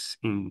Geotechnics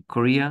in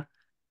Korea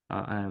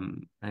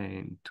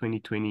in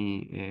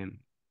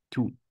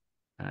 2022,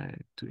 a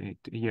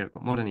year ago,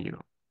 more than a year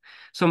ago.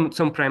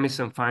 Some premises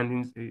and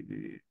findings.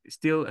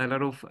 Still a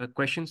lot of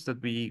questions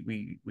that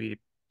we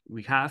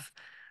have.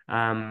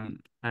 And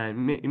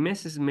it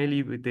messes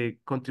mainly with the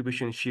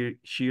contribution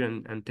shear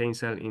and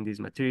tensile in these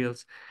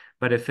materials,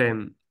 but if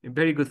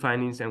very good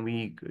findings, and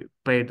we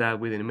paired that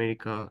with a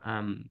numerical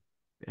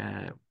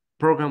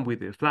program with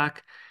the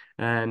flag,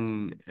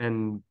 and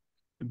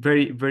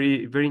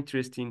very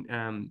interesting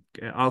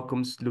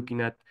outcomes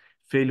looking at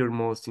failure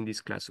modes in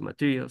this class of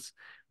materials,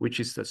 which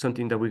is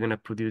something that we're going to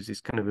produce,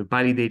 is kind of a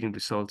validating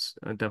results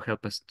that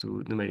help us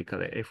to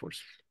numerical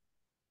efforts.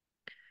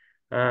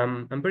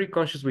 I'm very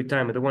conscious with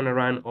time. I don't want to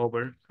run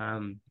over,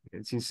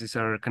 since it's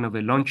our kind of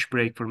a lunch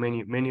break for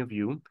many of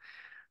you.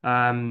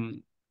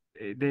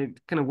 The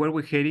kind of where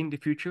we're heading in the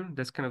future,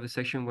 that's kind of the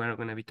section where I'm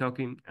going to be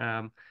talking.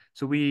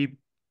 So we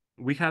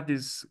have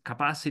this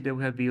capacity that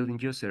we have built in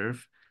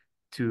GeoCERF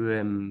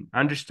to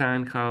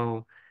understand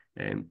how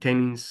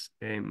tailings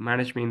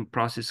management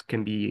process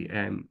can be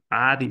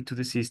added to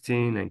the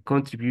system and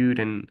contribute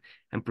and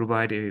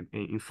provide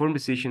informed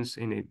decisions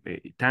in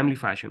a timely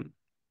fashion.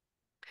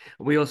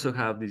 We also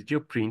have this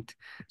GeoPRINT.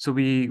 So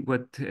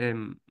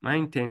my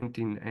intent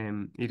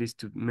in it is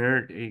to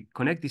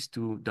connect these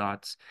two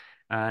dots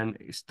and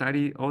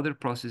study other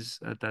processes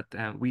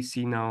that we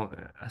see now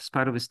as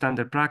part of a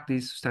standard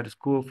practice, status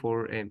quo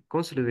for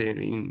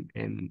consolidating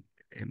and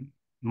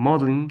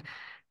modeling,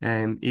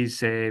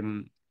 is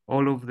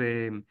all of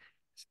the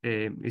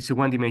it's a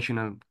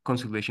one-dimensional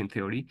consolidation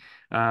theory,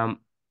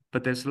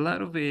 but there's a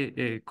lot of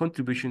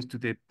contributions to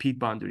the pit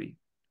boundary.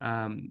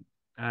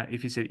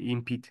 If it's an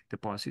in-pit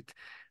deposit,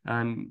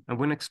 and I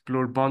want to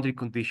explore boundary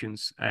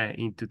conditions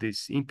into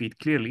this in-pit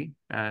clearly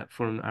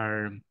from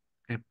our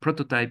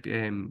prototype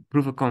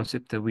proof of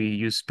concept that we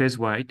use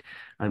space-wide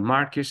and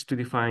markers to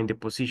define the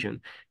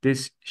position.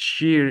 This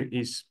shear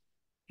is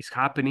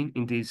happening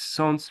in these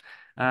zones.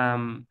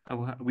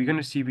 We're going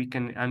to see if we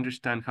can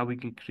understand how we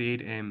can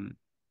create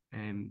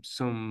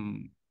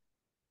some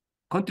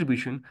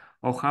contribution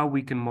of how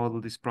we can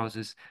model this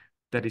process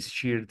that is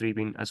shear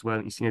driven as well,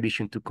 in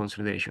addition to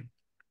consolidation.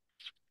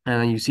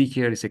 And you see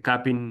here is a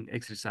capping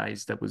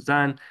exercise that was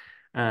done,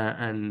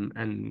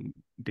 and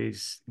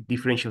this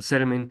differential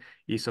settlement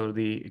is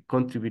already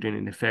contributing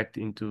an effect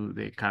into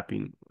the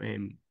capping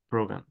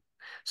program.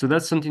 So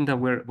that's something that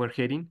we're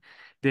heading.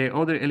 The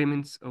other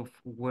elements of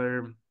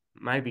where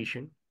my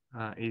vision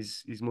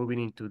is moving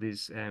into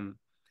this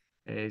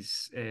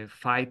is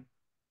 5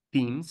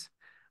 themes,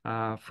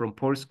 from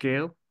pore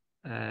scale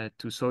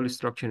to soil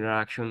structure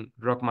interaction,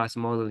 rock mass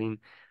modeling,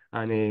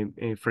 and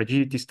a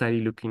fragility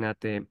study looking at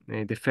the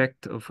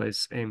effect of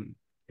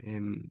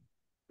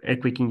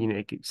earthquake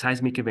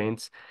seismic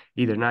events,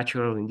 either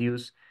natural or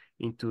induced,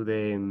 into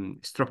the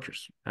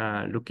structures,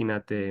 looking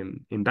at the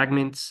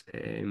embankments,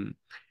 and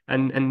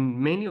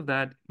many of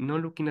that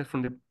not looking at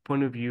from the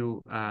point of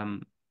view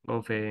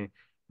of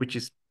which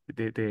is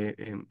the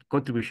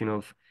contribution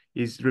of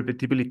is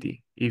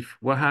repeatability. If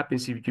what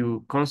happens if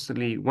you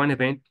constantly one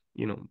event,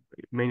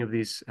 many of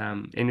these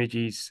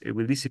energies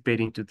will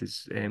dissipate into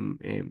this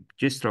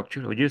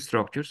geostructure or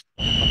geostructures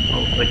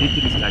or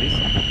fragility studies.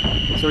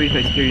 Sorry if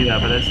I scare you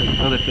that, but that's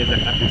another case that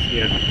happens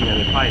here looking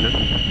at the pilot.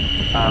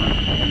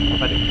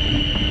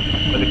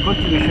 But the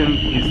contribution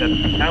is that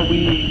can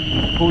we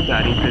put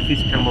that into a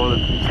physical model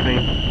to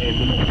explain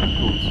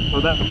tools? So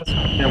that's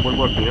what we're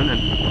working on,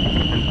 and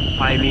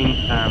filing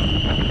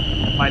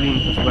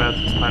as well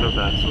as part of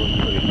that. So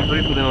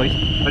sorry for the noise,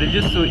 but it's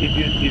just so if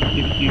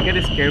you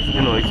get scared for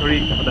the noise,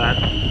 sorry for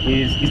that.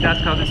 Is that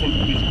how the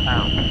centrifuge is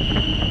found?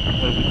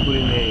 When we put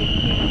in a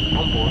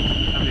onboard,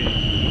 we have a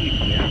unit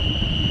here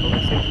of the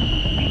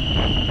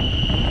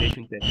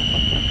centrifuge test.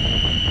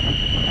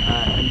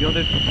 And the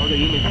other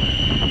image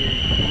here,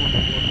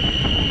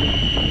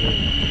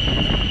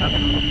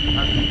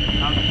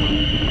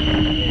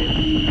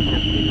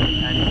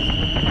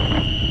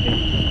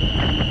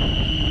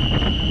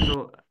 so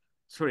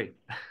sorry.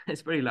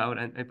 it's very loud,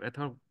 and I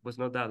thought it was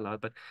not that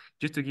loud, but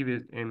just to give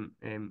you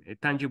a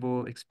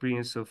tangible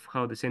experience of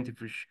how the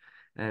centrifuge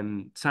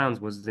sounds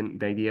was the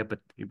idea, but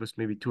it was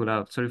maybe too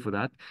loud. Sorry for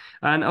that.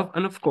 And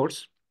of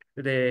course,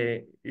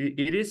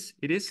 it's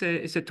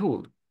a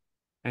tool.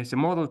 It's a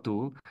model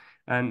tool,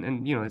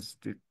 and you know, it's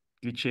the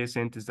cliche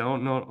sentence that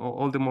not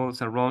all the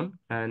models are wrong,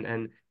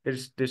 and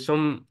there's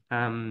some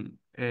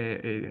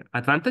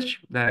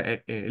advantage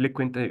that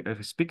Eloquent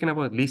speaking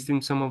about,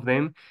 listing some of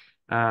them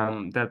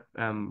that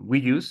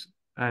we use,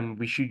 and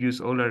we should use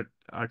all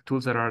our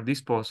tools at our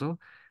disposal,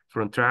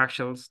 from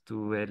triaxials to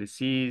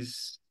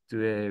LCs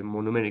to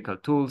monomerical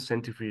tools.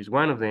 Centrifuge is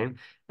one of them,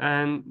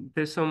 and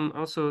there's some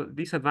also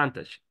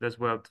disadvantage as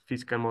well to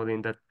physical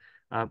modeling, that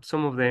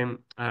some of them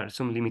are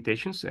some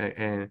limitations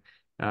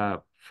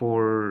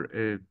for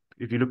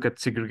if you look at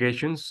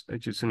segregations,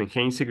 just an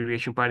enhanced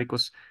segregation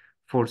particles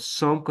for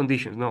some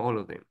conditions, not all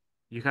of them.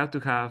 You have to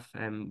have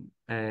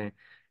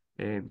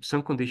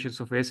some conditions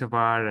of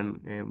SFR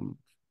and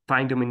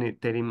fine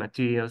dominating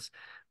materials,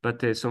 but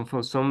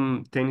for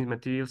some thin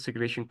materials,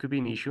 segregation could be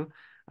an issue.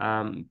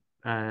 And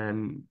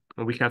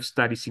we have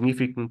studied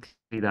significantly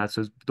that,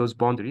 so those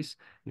boundaries.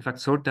 In fact,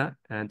 Sorta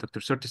and Dr.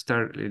 Sorta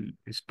started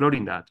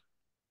exploring that.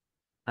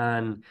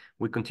 And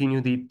we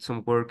did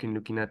some work in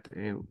looking at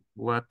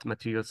what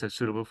materials are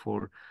suitable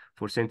for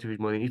centrifuge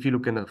modeling, if you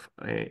look at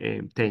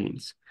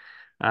tailings.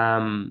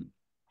 And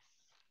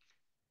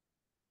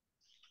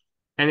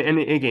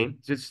again,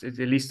 just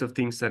a list of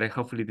things that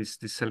hopefully this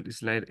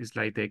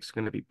slide deck is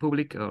going to be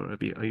public, or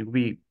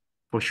be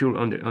for sure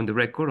on the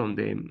record on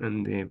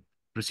the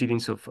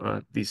proceedings of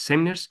these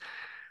seminars.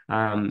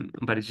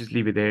 But I just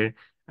leave it there.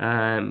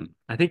 I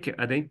think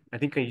I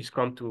just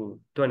come to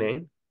an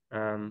end.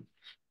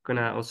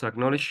 Gonna also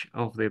acknowledge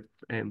of the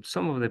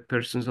some of the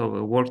persons of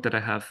the work that I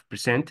have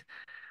present,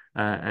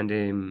 and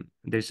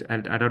there's a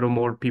lot of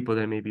more people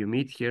that maybe you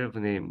meet here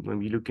when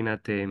we're looking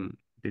at the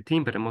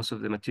team, but most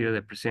of the material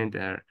that present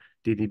the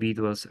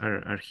individuals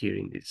are here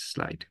in this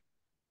slide.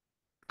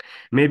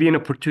 Maybe an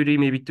opportunity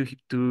maybe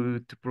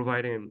to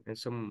provide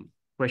some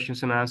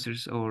questions and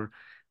answers, or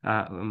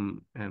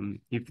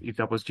if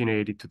that was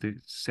generated to the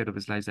set of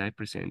slides that I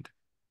present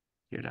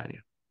here,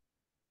 Daniel.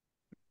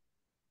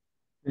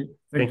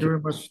 Thank you very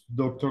much,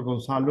 Dr.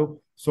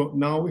 Gonzalo. So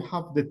now we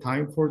have the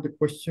time for the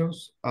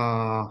questions.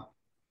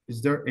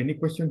 Is there any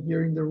question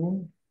here in the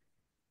room?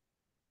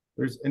 If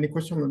there's any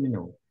question, let me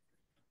know.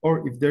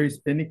 Or if there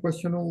is any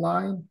question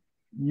online,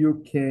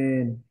 you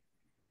can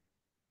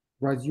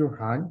raise your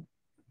hand.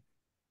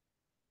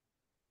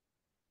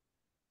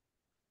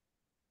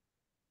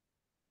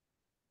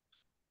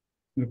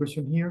 Any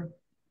question here?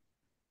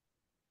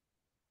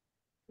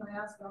 Can I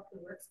ask Dr.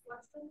 Rick's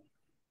question?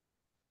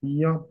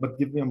 Yeah, but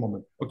give me a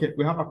moment. Okay,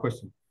 we have a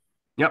question.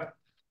 Yep.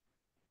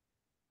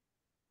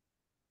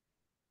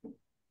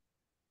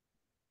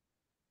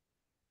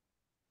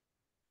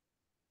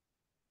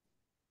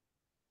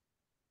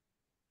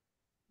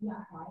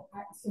 Yeah, hi.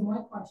 So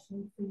my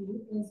question for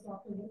you is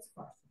Dr. Rick's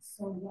question.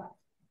 So what?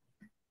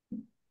 I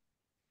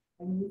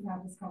mean, we've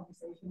had this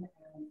conversation,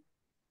 and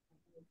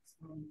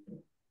so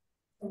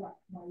what?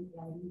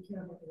 Why do you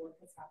care about the work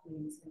that's happening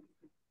in this country?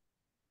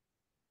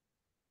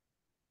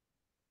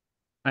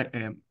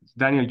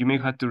 Daniel, you may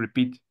have to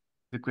repeat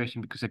the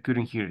question because I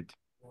couldn't hear it.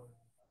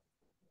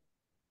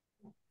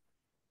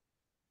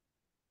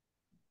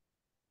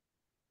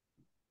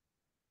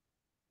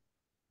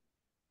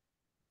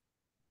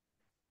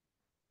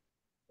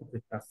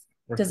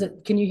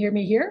 Can you hear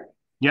me here?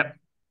 Yep.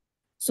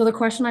 So the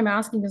question I'm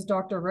asking is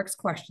Dr. Rick's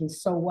question.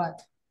 So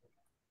what?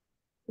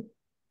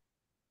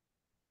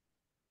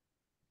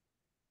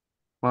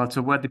 Well,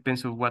 so what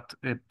depends on what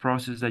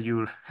process that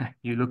you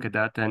look at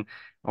that, and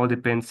all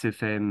depends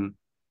if many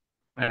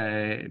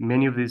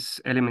of these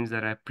elements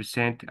that I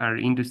present are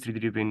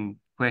industry-driven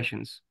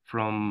questions,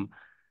 from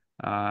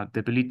the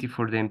ability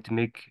for them to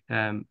make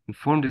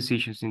informed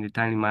decisions in the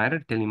timely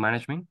manner,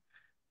 telemanagement.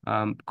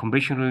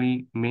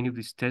 Conventionally, many of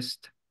these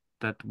tests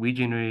that we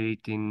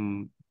generate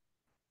in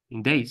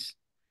days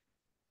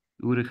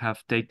would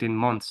have taken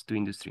months to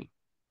industry.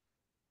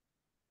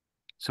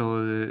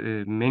 So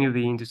many of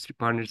the industry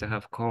partners that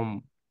have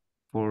come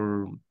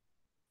for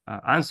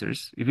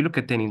answers, if you look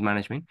at tailings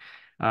management,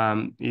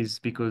 is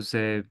because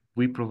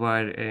we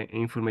provide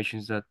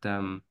information that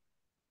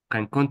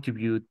can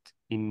contribute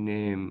in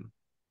an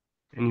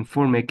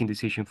informed making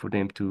decision for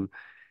them to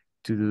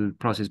do the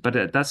process.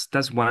 But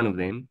that's one of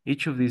them.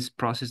 Each of these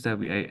processes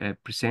that I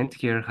present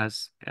here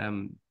has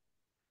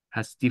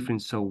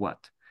different so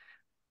what.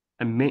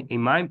 And in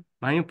my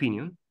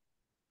opinion,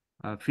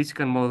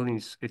 physical modeling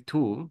is a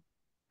tool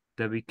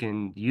that we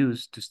can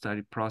use to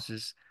study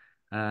process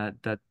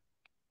that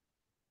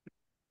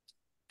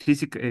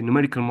physical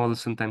numerical models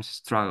sometimes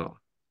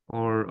struggle,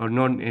 or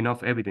not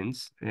enough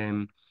evidence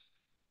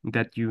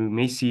that you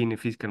may see in a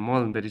physical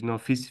model. There is no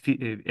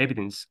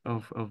evidence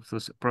of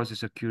those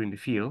processes occur in the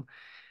field.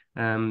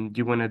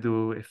 You want to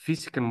do a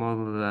physical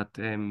model that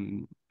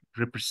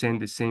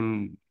represent the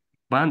same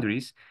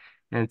boundaries,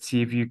 and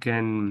see if you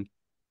can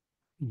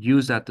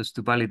use that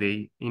to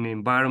validate in an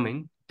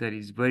environment that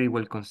is very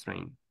well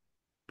constrained.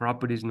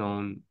 Properties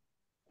known,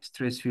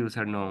 stress fields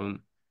are known.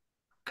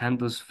 Can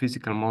those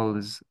physical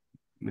models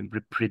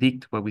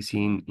predict what we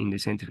see in the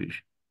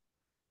centrifuge?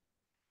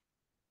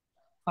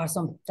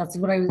 Awesome. That's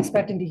what I was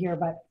expecting to hear,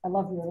 but I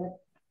love hearing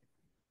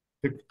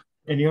it.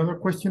 Any other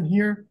question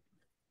here?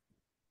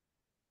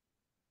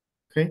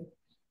 Okay.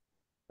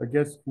 I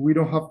guess we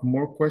don't have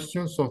more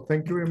questions. So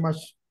thank you very much,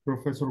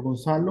 Professor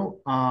Gonzalo,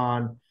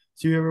 and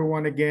see you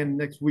everyone again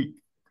next week.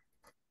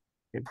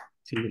 Okay.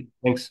 See you.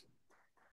 Thanks.